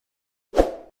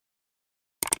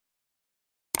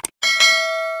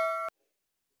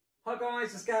Hi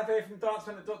guys, it's Gav here from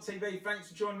dartsplanet.tv. Thanks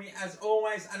for joining me as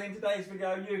always. And in today's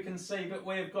video, you can see that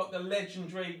we've got the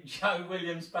legendary Joe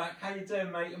Williams back. How you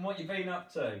doing, mate? And what you been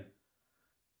up to?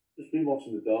 Just been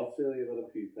watching the darts really. I've had a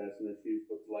few personal issues,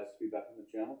 but delighted to be back on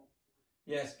the channel.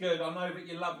 Yes, good. I know that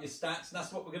you love your stats, and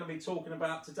that's what we're going to be talking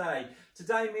about today.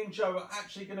 Today, me and Joe are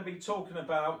actually going to be talking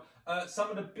about some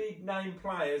of the big name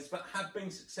players that have been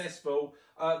successful,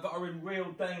 that are in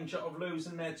real danger of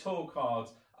losing their tour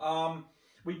cards.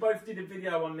 We both did a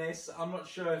video on this. I'm not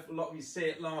sure if a lot of you see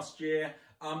it last year.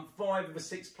 5 of the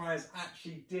 6 players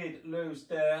actually did lose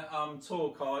their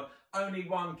tour card. Only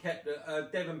one kept it,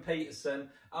 Devon Peterson.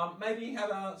 Maybe he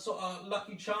had a sort of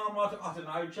lucky charm. I don't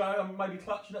know, Joe. I'm maybe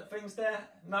clutching at things there.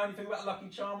 Know anything about a lucky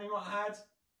charm he might have had?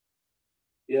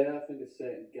 Yeah, I think a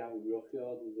certain Gary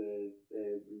Ruckyard was a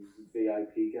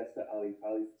VIP guest at Ali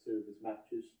Pally for 2 of his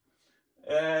matches.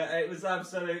 It was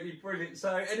absolutely brilliant.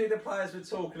 So any of the players we're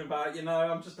talking about, you know,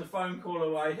 I'm just a phone call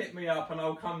away. Hit me up and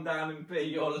I'll come down and be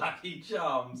your lucky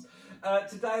charms.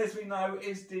 Today, as we know,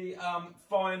 is the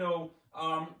final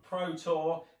Pro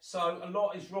Tour. So a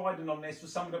lot is riding on this for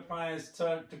some of the players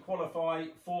to qualify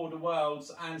for the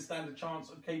Worlds and stand a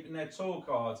chance of keeping their tour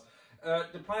cards.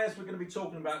 The players we're going to be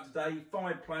talking about today,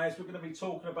 5 players. We're going to be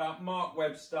talking about Mark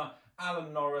Webster,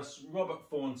 Alan Norris, Robert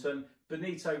Thornton,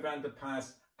 Benito van der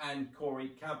Pas, and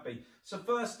Cadby. So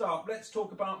first up, let's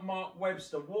talk about Mark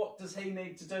Webster. What does he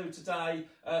need to do today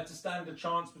to stand a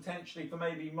chance potentially for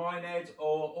maybe Minehead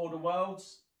or the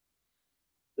Worlds?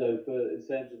 So in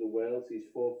terms of the Worlds, he's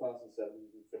 £4,750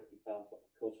 off the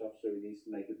cut-off, so he needs to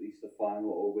make at least the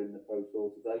final or win the Pro Tour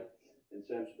today. In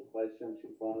terms of the Players'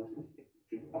 Championship final,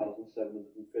 he's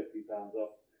 £3,750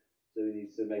 off. So he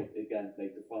needs to make the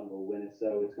final or win it.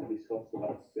 So it's going to be tough to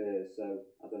ask. So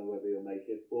I don't know whether he'll make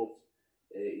it, but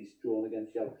he's drawn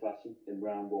against Yellow Klassen in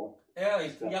round 1. Yeah,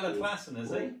 he's Yellow Klassen,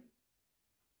 is he?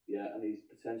 Yeah, and he's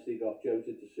potentially got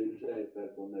Jota De Souza, if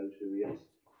everyone knows who he is,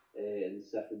 in the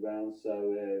second round.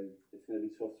 So it's going to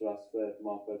be tough to ask for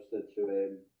Mark Webster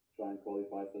to try and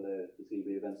qualify for the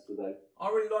TV events today. I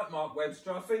really like Mark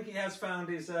Webster. I think he has found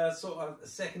his sort of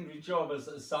secondary job as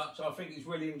such. I think he's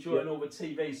really enjoying all the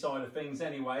TV side of things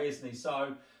anyway, isn't he?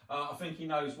 So I think he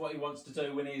knows what he wants to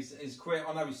do in his career.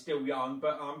 I know he's still young,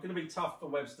 but going to be tough for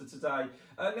Webster today.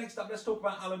 Next up, let's talk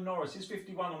about Alan Norris. He's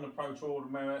 51 on the Pro Tour Order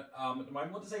Merit at the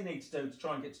moment. What does he need to do to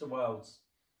try and get to the Worlds?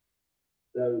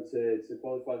 So to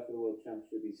qualify for the World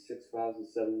Championship, he's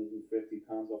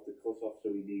 £6,750 off the cut-off,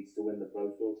 so he needs to win the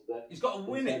Pro Tour today. He's got to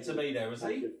win it to be there, has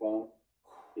he?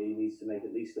 He needs to make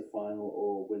at least a final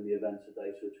or win the event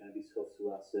today, so it's going to be tough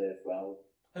to ask for Alan.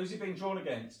 Who's he been drawn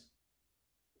against?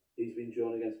 He's been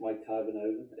drawn against Mike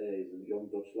Tyvenhoven. He's a young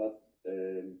Dutch lad.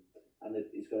 And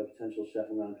he's got a potential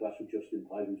second round clash with Justin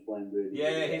Pye, who's playing really good.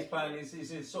 Yeah, he's playing.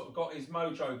 He's sort of got his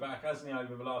mojo back, hasn't he,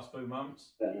 over the last few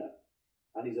months?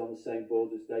 And he's on the same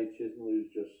board as Dave Chisnell,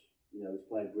 who's just, you know, he's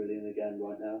playing brilliant again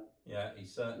right now. Yeah, he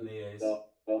certainly is. Okay,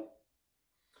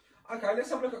 let's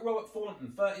have a look at Robert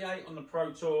Thornton, 38 on the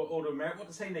Pro Tour Order of Merit. What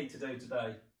does he need to do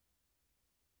today?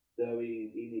 So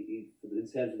he in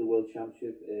terms of the World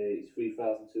Championship, he's £3,250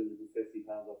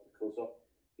 off the cut-off.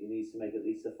 He needs to make at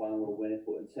least a final or win it.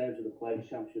 But in terms of the Players'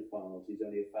 Championship finals, he's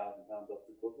only £1,000 off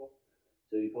the cut-off.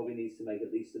 So he probably needs to make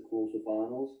at least the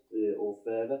quarter-finals or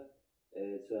further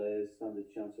to stand a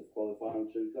chance of qualifying.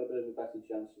 So he's got a bit of a better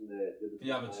chance than the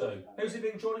other 2. Who's he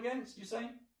been drawn against, you say?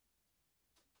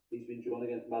 He's been drawn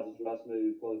against Mads Rasmussen,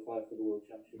 who qualified for the World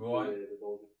Championship. Right. The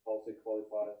Baltic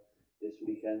qualifier this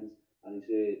weekend. And he's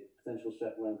a potential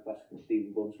second round clash with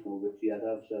Stephen Bunsen or Richie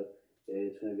Edhouse. So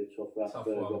it's going to be a tough race for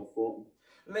Robert Thornton.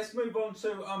 Let's move on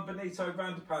to Benito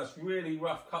van der Pas. Really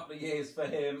rough couple of years for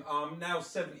him. Now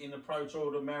 70 in the Pro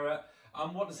Tour Order Merit.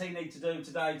 What does he need to do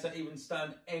today to even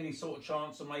stand any sort of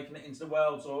chance of making it into the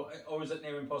Worlds, or is it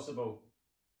near impossible?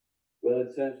 Well,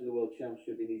 in terms of the World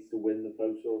Championship, he needs to win the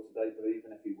Pro Tour today, but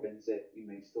even if he wins it, he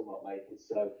may still not make it.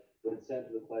 So, but in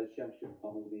terms of the Players' Championship,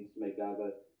 he needs to make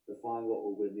either the final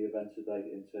or win the event today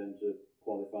in terms of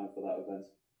qualifying for that event.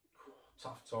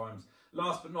 Tough times.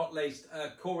 Last but not least,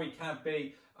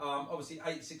 Cadby, obviously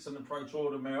 86 on the Pro Tour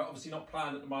Order Merit, obviously not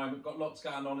playing at the moment, got lots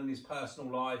going on in his personal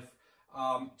life.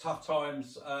 Tough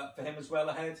times for him as well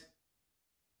ahead.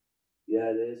 Yeah,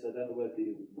 it is. I don't know whether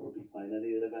he will be playing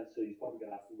any of the events, so he's probably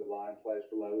going to have to rely on players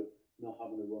below him, not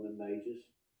having a run in majors.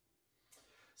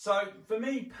 So, for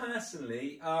me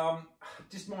personally,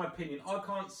 just my opinion, I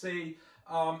can't see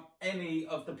any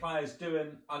of the players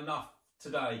doing enough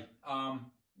today.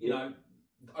 You know,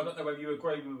 I don't know whether you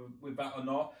agree with that or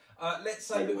not. Let's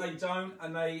say that they don't,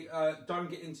 and they don't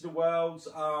get into the Worlds.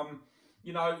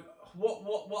 you know,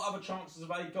 what other chances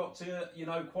have they got to, you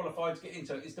know, qualify to get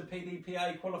into it? Is the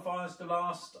PDPA qualifiers the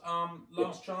last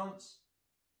chance?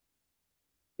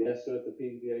 Yeah, so if the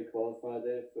PDPA qualify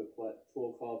there for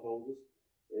 12 card holders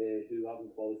who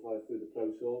haven't qualified through the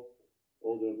Pro Tour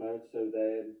or the merit, so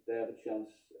they have a chance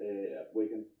at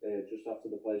Wigan just after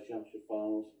the Players' Championship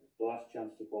finals, the last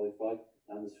chance to qualify,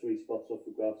 and there's 3 spots up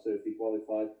for grabs. So if they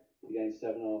qualify, you gain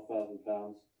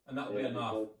 £7,500, and that'll be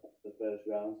enough. The first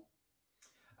round.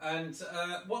 And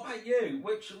what about you?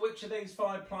 Which of these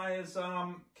 5 players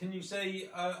can you see?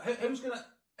 Who's gonna?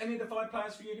 Any of the 5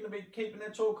 players for you going to be keeping their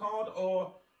tour card,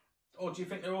 or do you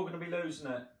think they're all going to be losing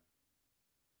it?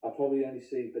 I probably only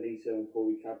see Benito and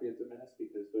Cadby at the minute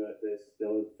because they're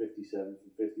still 57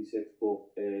 from 56. But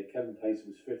Kevin Pace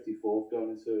was 54th going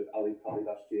into Ali Pali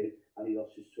last year, and he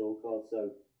lost his tour card.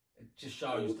 So it just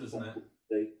shows, doesn't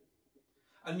it?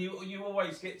 And you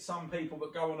always get some people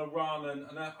that go on a run,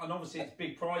 and obviously it's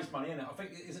big prize money, isn't it? I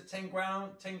think, is it 10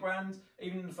 grand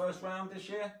even in the first round this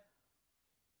year?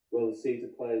 Well, the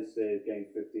seeded players gained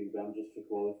 15 grand just for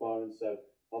qualifying. So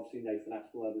obviously Nathan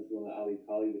Axel has won at Ali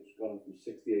Pali, which has gone from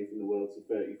 68th in the world to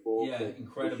 34th. Yeah, so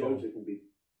incredible. It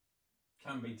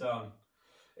can be done.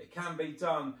 It can be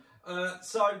done.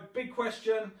 So big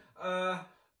question,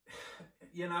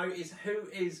 you know, is who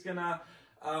is gonna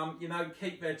you know,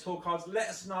 keep their tour cards. Let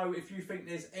us know if you think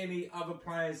there's any other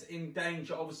players in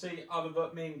danger, obviously, other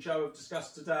than me and Joe have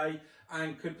discussed today,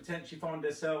 and could potentially find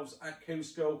themselves at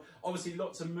School. Obviously,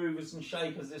 lots of movers and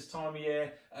shakers this time of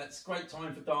year. It's a great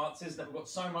time for darts, isn't it? We've got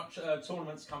so much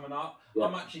tournaments coming up. Yeah.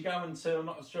 I'm actually going to, I'm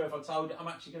not sure if I told you, I'm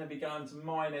actually going to be going to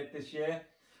Minehead this year.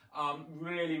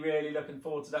 Really looking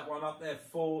forward to that one. Up there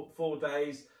for 4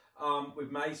 days.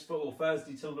 With Mace for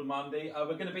Thursday till the Monday.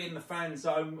 We're going to be in the fan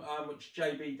zone, which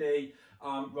JBD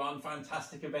run.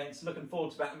 Fantastic events. Looking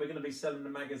forward to that, and we're going to be selling the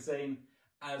magazine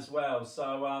as well.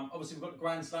 So obviously we've got the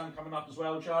Grand Slam coming up as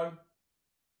well, Joe.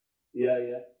 Yeah.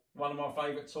 One of my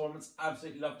favourite tournaments.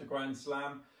 Absolutely love the Grand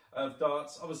Slam of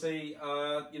darts. Obviously,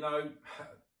 you know,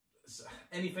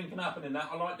 anything can happen in that.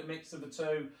 I like the mix of the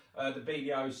two, the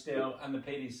BDO still and the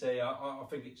PDC. I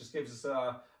think it just gives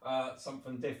us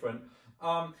something different.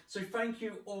 So thank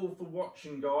you all for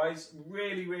watching, guys.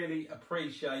 Really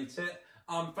appreciate it.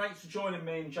 Thanks for joining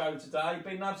me and Joe today.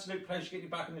 Been an absolute pleasure getting you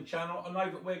back on the channel. I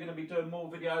know that we're going to be doing more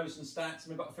videos and stats, and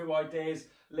we've got a few ideas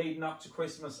leading up to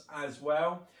Christmas as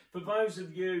well. For those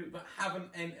of you that haven't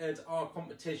entered our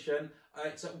competition,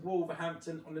 it's at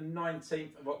Wolverhampton on the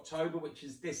 19th of October, which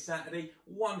is this Saturday.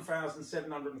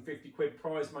 1,750 quid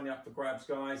prize money up for grabs,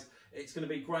 guys. It's going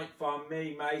to be great fun.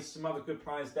 Me, Mace, some other good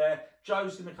players there.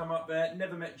 Joe's going to come up there.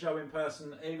 Never met Joe in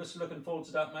person either, so looking forward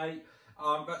to that, mate.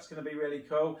 That's going to be really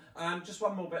cool. Just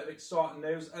one more bit of exciting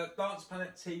news. Darts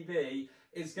Planet TV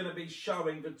is going to be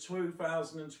showing the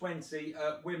 2020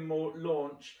 Winmore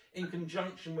launch in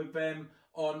conjunction with them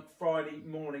on Friday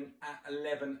morning at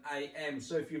 11 AM.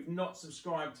 So if you've not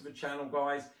subscribed to the channel,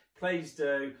 guys, please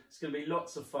do. It's going to be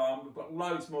lots of fun. We've got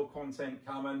loads more content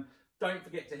coming. Don't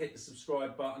forget to hit the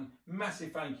subscribe button.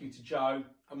 Massive thank you to Joe,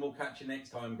 and we'll catch you next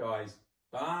time, guys.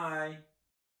 Bye.